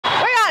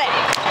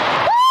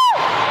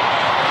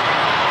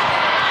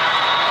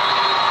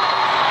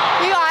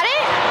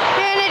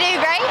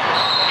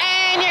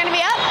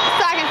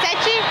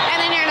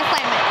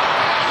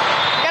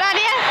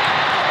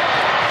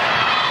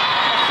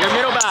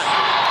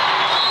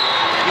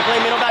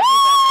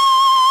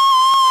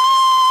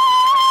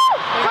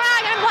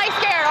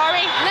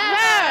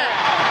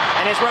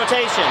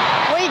rotation.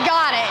 We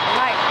got it.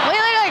 Like, we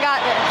literally got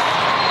this.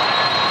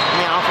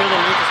 Yeah, I don't feel the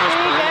need to switch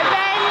You good, perimeter.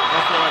 Ben? I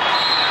don't feel like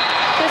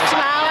Just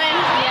smiling.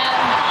 Yeah.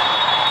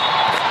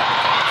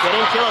 they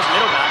didn't kill us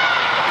middle back.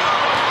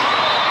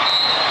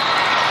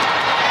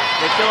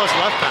 They kill us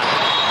left back.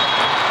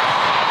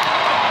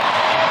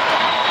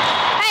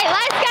 Hey,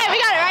 let's go. We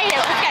got it right here.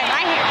 Let's go.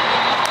 Right here.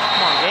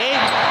 Come on, Gabe.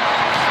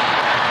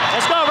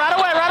 Let's go. Right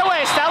away, right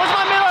away. Establish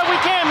my middle if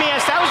we can, Mia.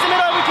 Establish the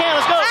middle if we can.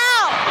 Let's go.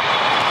 Out.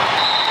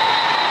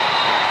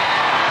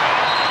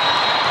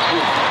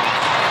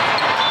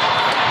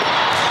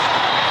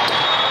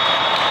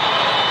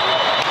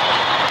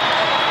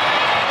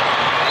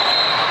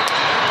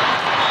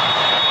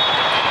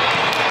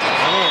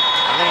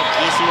 I think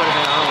easy would have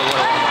been, I don't know what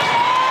it was.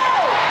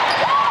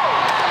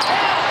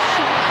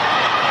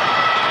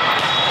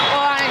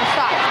 Oh, I didn't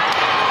stop.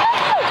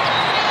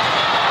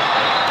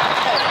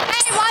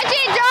 Hey, watch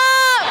it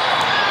drop.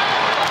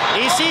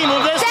 EC,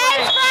 move this Stay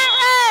way. front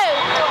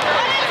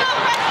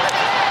row.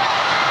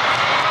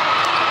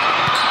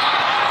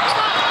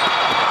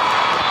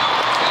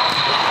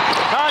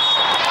 Touch.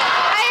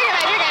 Hey, you're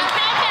good. You're good.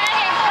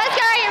 Let's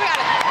go right here. We got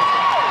it.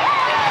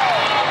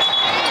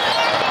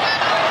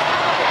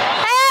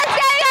 Hey, let's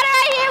go. We got it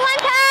right here. One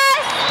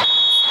pass.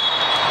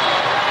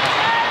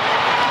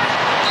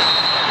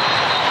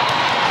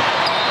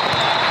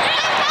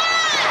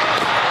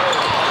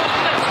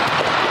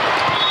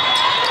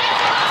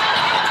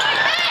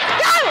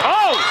 Go!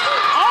 Oh!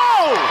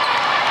 Oh!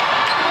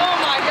 Oh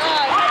my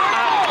God.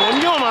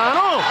 Coño,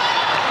 mano.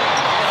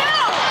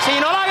 Si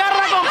no la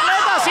agarra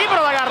completa, sí,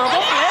 pero la agarró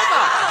completa.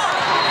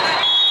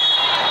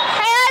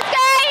 Hey, let's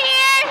go right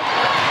here.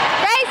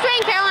 Great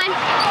swing, Caroline.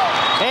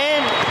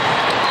 And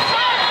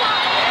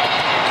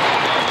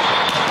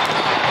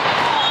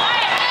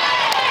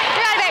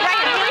We got it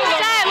back right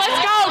here. Dad, let's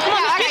go. Come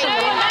on, let's get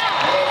it.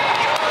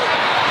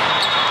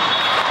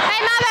 Hey,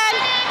 my bad.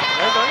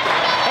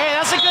 hey,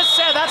 that's a good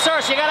set. That's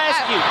her. She gotta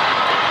execute.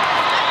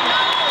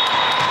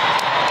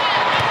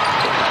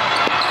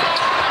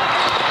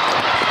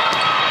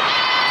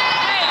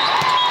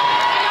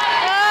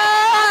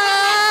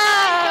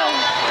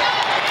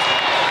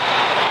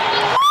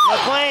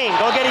 McLean,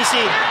 go get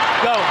EC.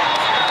 Go.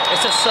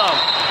 It's a sub.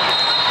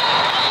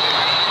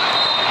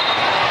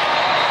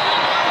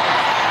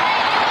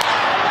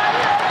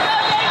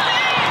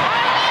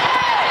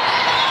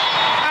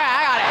 All right,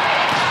 I got it.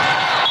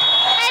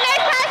 Hey,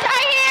 next pass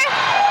right here.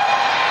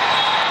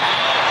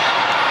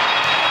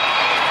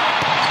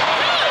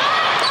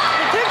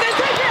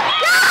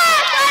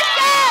 Yes, let's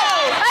go.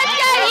 Let's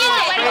go. Use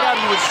it. Straight up,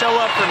 you would show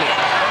up for me.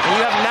 And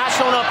you have not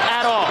shown up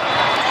at all.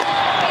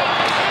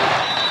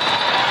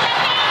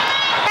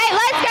 Hey,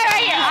 let's go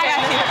right here. I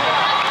got you.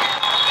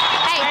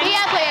 Hey, be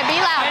up there. Be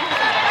loud.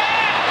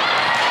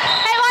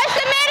 Hey, watch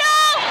the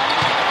middle.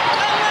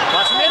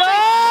 Watch the middle!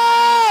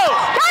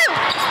 Go.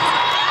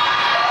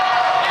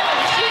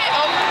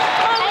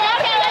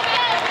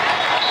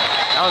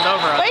 That was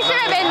over. We should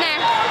have been there.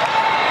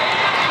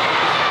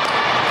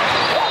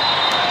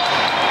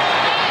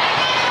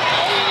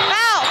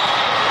 Out.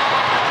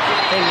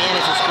 I think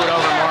Manage was screwed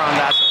over more on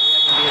that, so we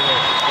can be the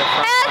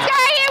Hey, let's go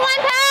right here.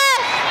 One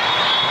pass.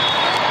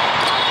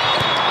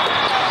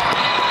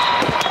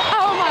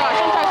 Oh my gosh,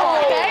 I'm so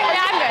sorry. Okay?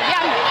 Yeah, I'm good.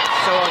 Yeah, I'm good.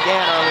 So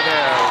again, over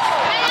there.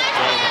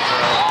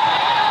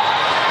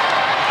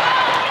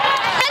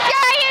 Let's go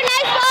right here.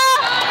 Next ball.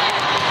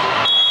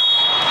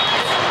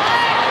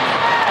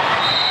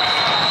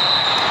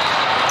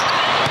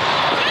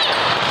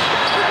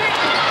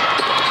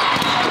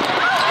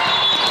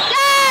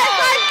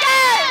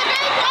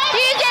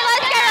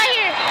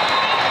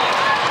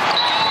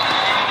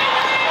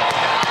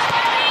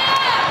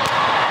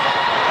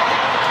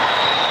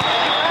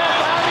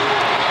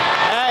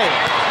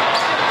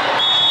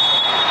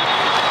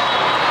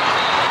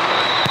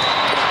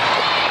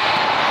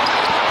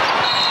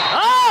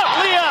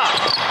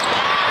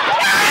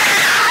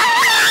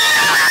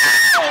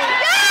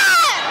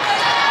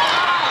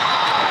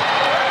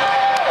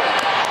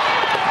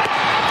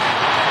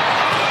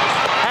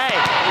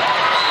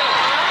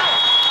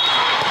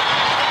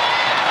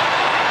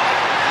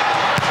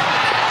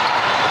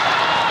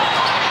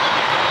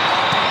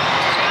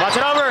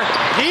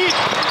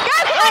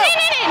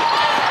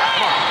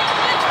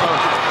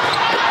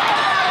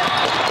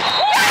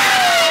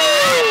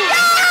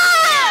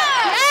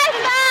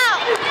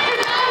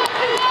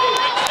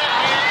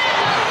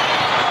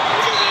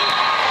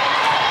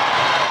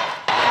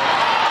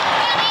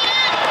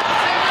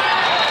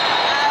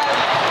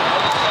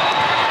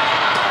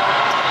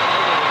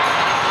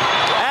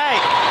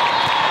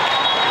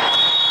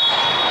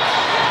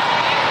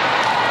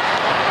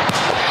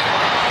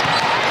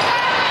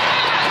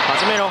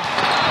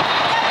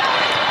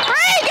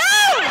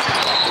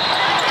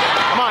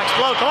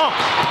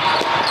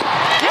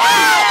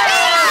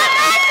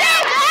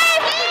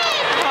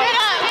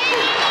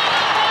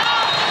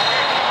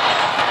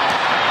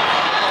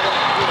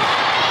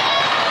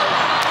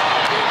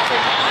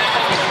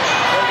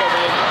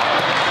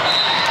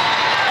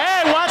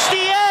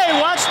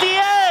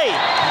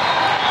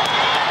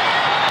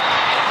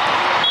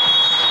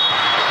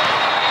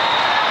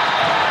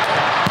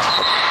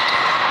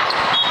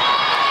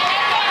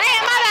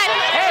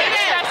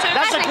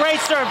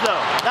 great serve, though.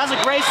 That's a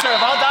great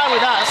serve. I'll die with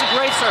that. That's a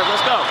great serve.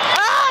 Let's go.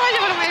 Oh, I just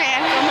put my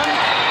hand.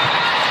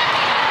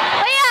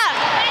 Liam!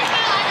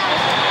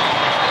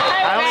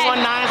 I only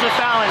won 9s with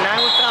Fallon. 9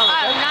 with Fallon.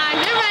 Oh,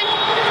 9. You're right.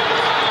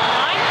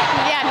 9?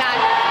 Yeah, 9.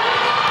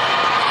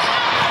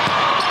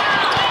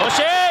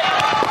 Push it.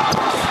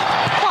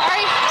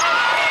 Sorry.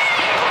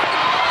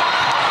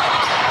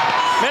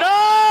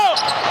 Middle.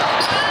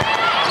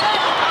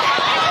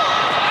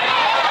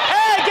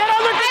 Hey, get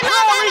under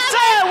control.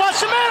 Reset. Watch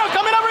the middle.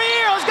 Coming over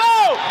here. Let's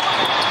go.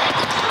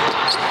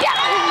 Yeah.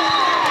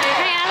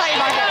 Man, I thought you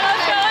were going to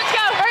Let's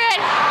go. We're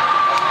good.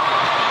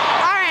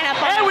 All right, up.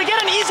 Hey, we get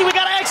an easy. We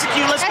got to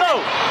execute. Let's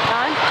go.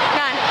 9.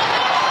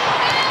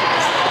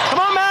 Come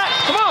on, Matt.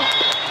 Come on.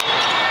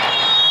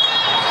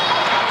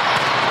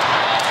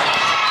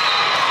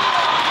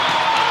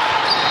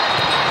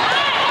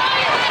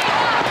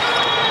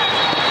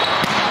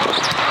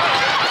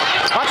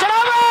 Watch it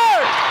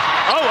over.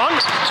 Oh,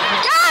 under.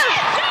 Go!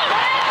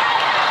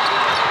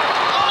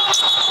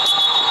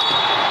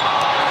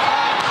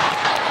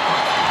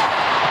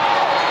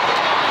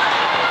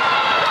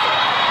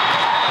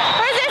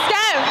 Where's this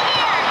go?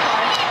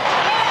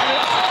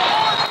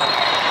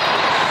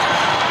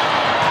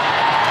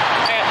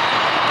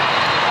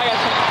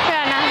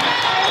 Yeah, no.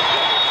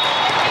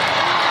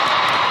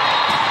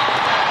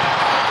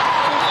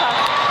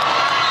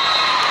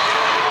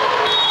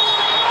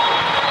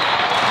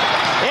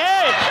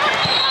 Hey.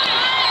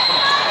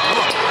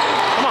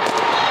 Come on.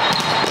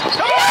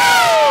 Come on.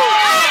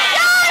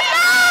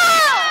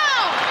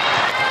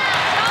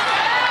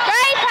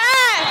 Great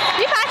pass.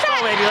 You pass Come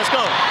on, that? baby. Let's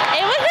go.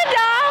 It was a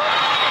dog.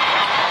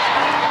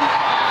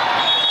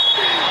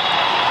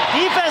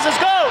 Defense. Let's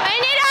go. I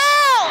need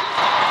help.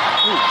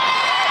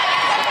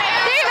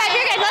 You're good,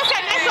 you're good. Let's go.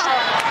 Next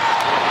one.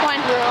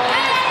 1. Good.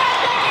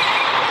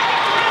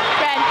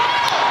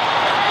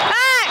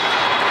 Back.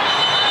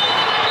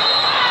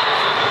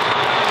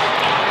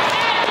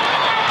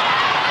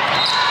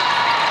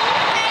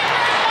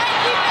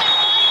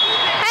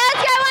 Hey,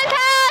 let's go. 1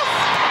 pass.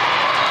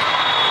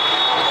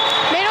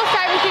 Middle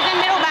start. We should do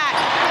middle back.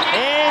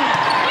 In.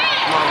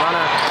 Come on,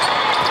 runner.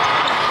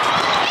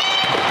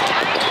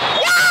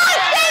 Yes,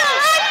 Taylor,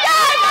 let's go.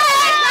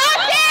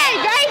 Locked in.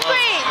 Great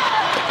screen.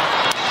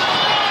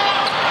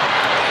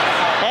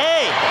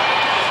 Hey.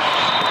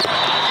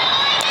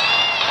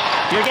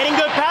 You're getting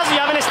good passes. You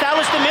haven't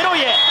established the middle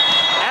yet.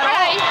 At all.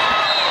 Right.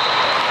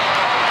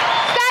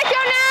 Stack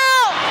your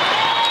now.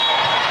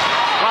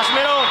 Watch the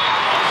middle.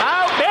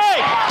 Out.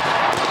 Big.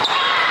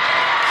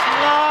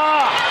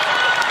 Ah.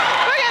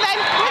 We're good,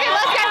 babe. We're good.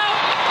 Let's go.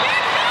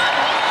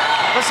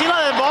 But see,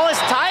 like, the ball is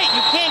tight.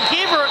 You can't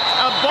give her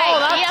a ball Hey,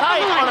 that yeah,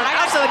 tight come on. on an I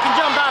got outside that can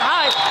jump that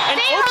high. And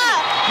Stay open it.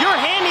 up. Your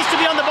hand needs to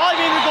be on the ball.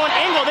 Even if you're going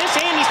angle, this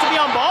hand needs to be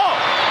on ball.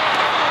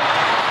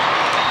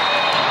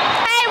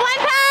 Hey,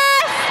 1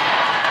 pass.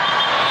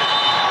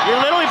 You're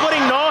literally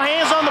putting no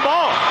hands on the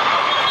ball.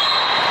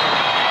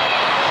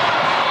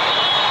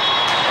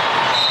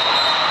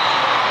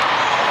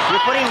 You're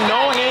putting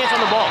no hands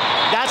on the ball.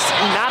 That's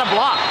not a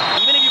block.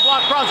 Even if you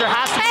block cross, there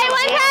has to be Hey, no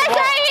 1 hand on pass the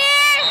ball. right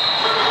here.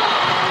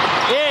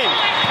 In.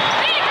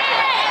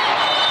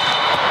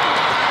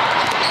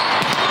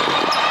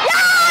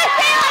 Yes,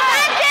 Taylor,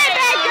 that's it,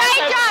 babe.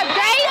 Great job.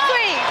 Great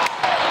screen.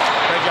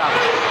 Great job.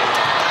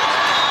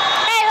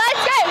 Hey,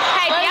 let's go.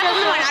 Hey, be up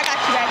on the one. I got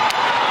you, babe.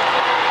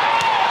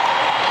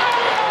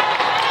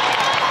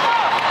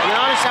 You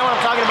don't understand what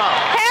I'm talking about.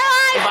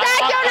 Caroline, If I stack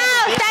block your angle,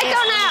 now. this Stack hand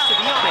your needs now. to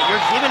be on it.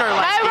 You're giving her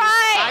like No the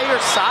right. entire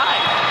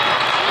side.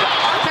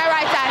 No,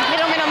 right side.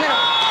 Middle, middle, middle.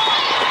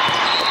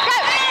 Go.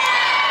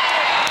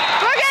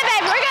 We're good,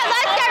 babe. We're good.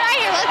 Let's go right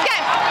here. Let's go.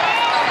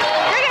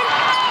 We're good.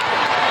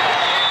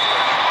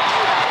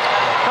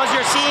 Because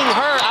you're seeing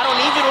her. I don't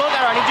need you to look at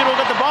her. I need you to look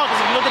at the ball.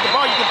 Because if you look at the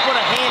ball, you can put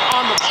a hand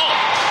on the ball.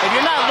 If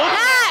you're not looking,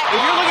 Matt. if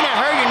you're looking at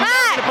her, you're never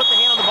Matt. going to put the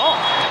hand on the ball.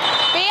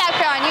 Be up,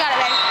 Caroline. You got it,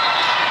 babe.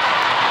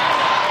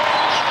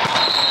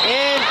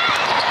 In.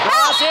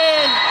 Cross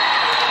in.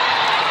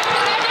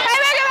 Hey,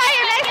 we're good right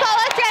here. Next ball.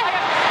 Let's go.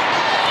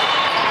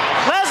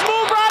 Let's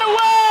move right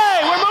away.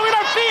 We're moving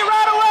our feet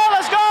right away.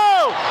 Let's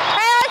go.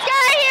 Hey, let's go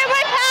right here.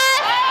 1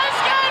 pass.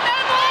 Let's go. No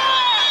more.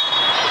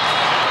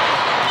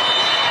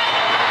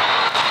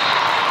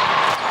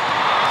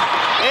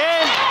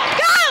 In.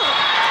 Go.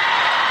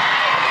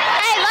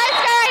 Hey, let's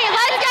go right here.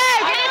 Let's go.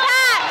 Get it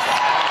pass.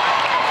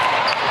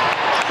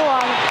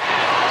 Cool.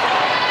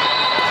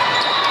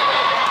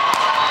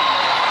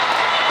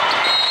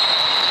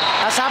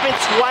 That's happened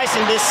twice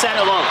in this set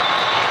alone.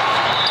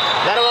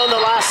 Let alone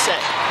the last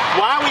set.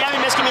 Why are we having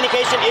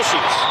miscommunication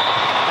issues?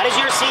 That is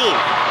your scene.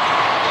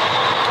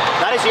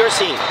 That is your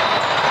scene.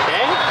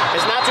 Okay?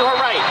 It's not to her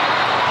right.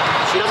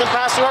 She doesn't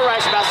pass to her right,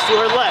 she passes to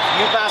her left.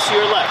 You pass to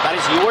your left. That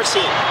is your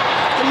scene.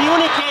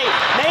 Communicate.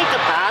 Make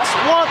the pass.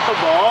 Want the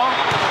ball.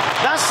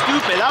 That's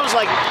stupid. That was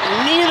like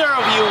neither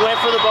of you went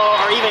for the ball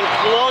or even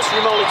close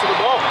remotely to the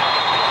ball.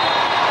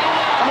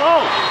 Come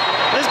on.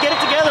 Let's get it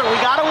together. We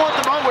gotta want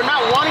the ball. We're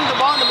not wanting the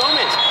ball in the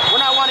moments.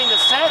 We're not wanting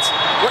the sets.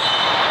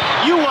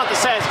 You want the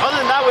sets. Other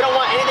than that, we don't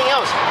want anything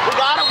else. We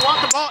gotta want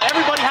the ball.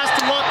 Everybody has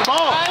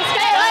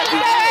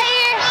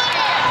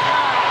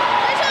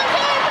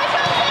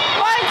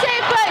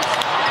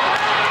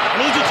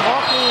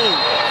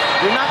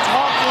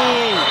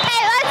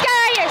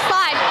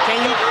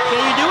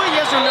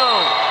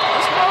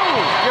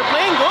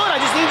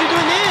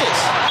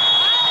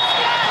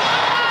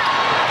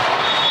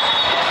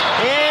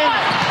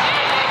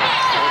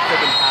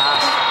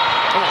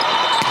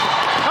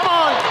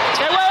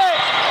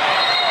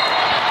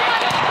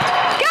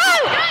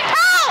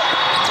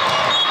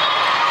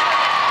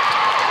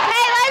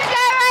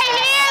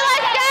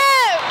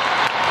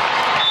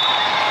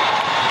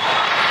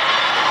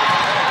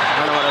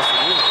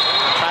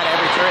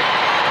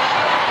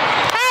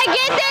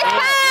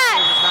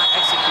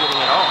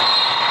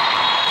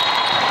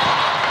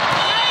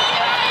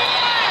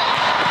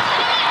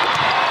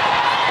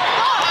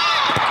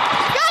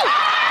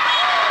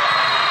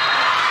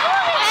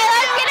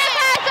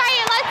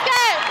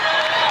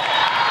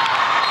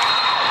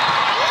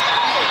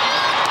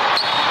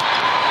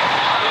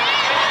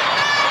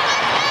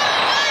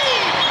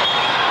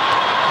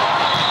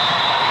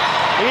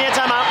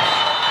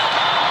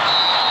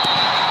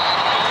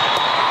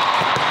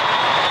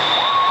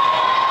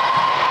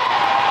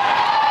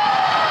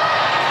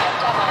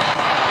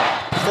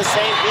the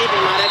same people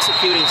not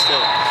executing still.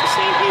 It's the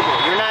same people.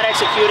 You're not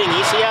executing.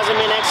 EC hasn't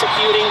been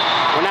executing.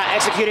 We're not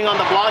executing on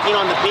the blocking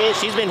on the pin.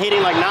 She's been hitting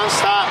like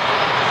nonstop.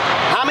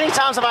 How many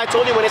times have I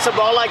told you when it's a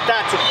ball like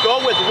that to go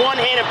with one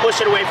hand and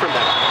push it away from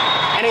them?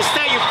 And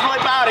instead you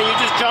flip out and you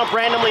just jump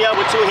randomly up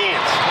with two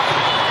hands.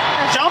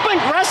 Jump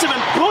aggressive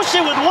and push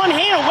it with one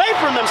hand away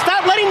from them.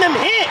 Stop letting them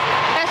hit.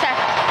 Yes, sir.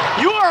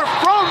 You are a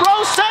front row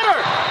center.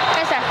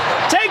 Yes, sir.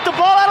 Take the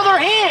ball out of their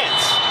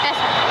hands. Yes,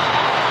 sir.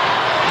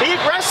 Be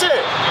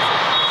aggressive.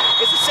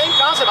 It's the same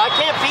concept. I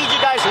can't feed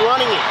you guys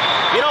running it.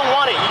 You don't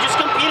want it. You just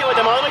competed with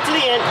them all the way to the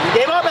end.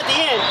 You gave up at the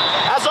end,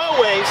 as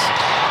always.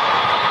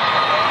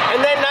 And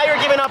then now you're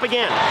giving up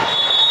again.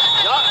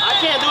 I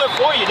can't do it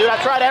for you, dude.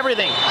 I've tried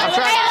everything. I've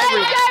tried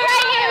everything. Let's go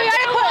right here. We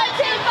gotta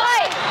put 2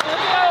 fights.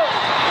 Let's go.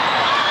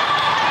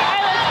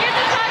 Hey, let's get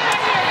this on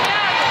right here.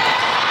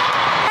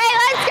 Yeah. Hey,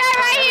 let's go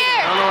right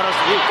here. I don't know what else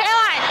to do. Come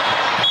on.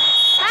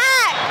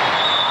 Back.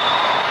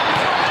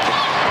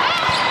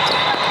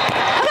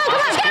 Come on, come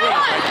on. Come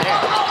on. Right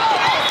there.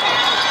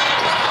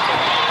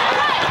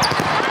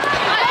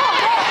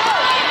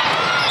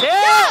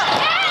 Yeah!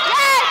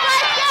 Yes,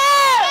 let's go.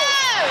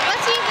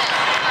 Let's use it.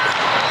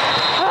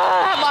 Oh,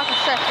 that block is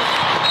stressful.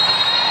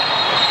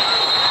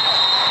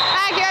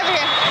 Back, you're over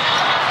here.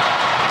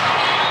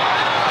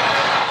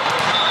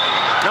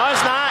 No,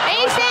 it's not. No,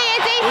 EC, it's not.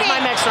 it's EC. Who's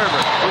my next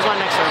server? Who's my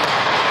next server?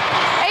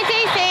 It's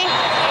EC.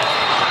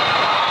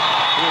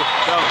 Ooh,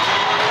 go.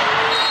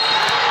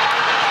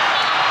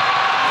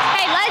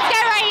 Hey, let's go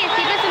right here.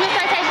 Keep us in this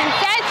rotation.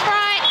 Dead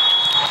front.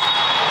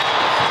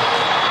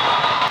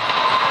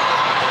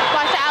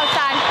 Watch the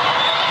outside.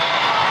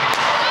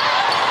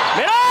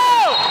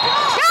 Middle!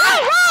 Go,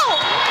 roll!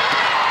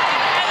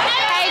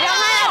 Hey, don't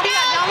run up,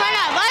 don't run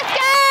up. Let's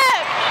go!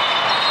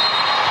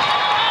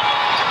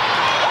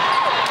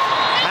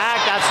 Mac,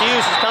 that's you.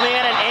 She's coming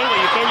at an angle.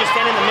 You can't just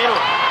stand in the middle.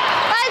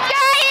 Let's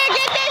go here.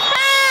 Get this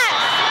pass.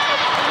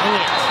 Dang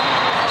it.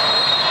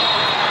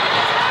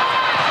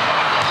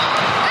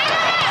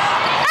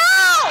 No!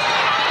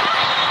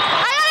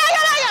 I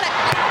got it.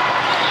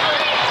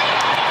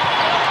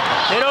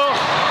 Middle.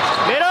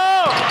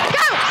 Middle.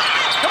 Go!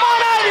 Come on,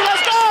 Ivy.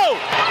 Let's go.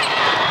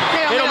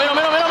 Middle, middle,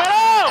 middle, middle,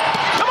 middle.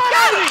 Come on,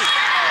 Ivy.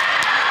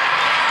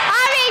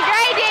 Ivy,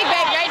 great dig,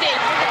 babe. Great dig.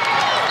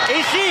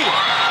 AC.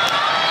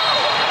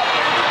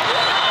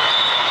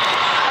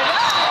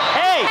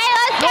 Hey, Hey,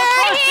 let's no go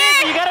right push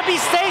here. in. You gotta be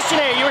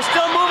stationary. You were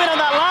still moving on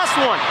that last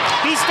one.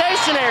 Be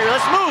stationary.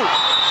 Let's move.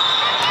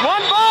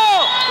 One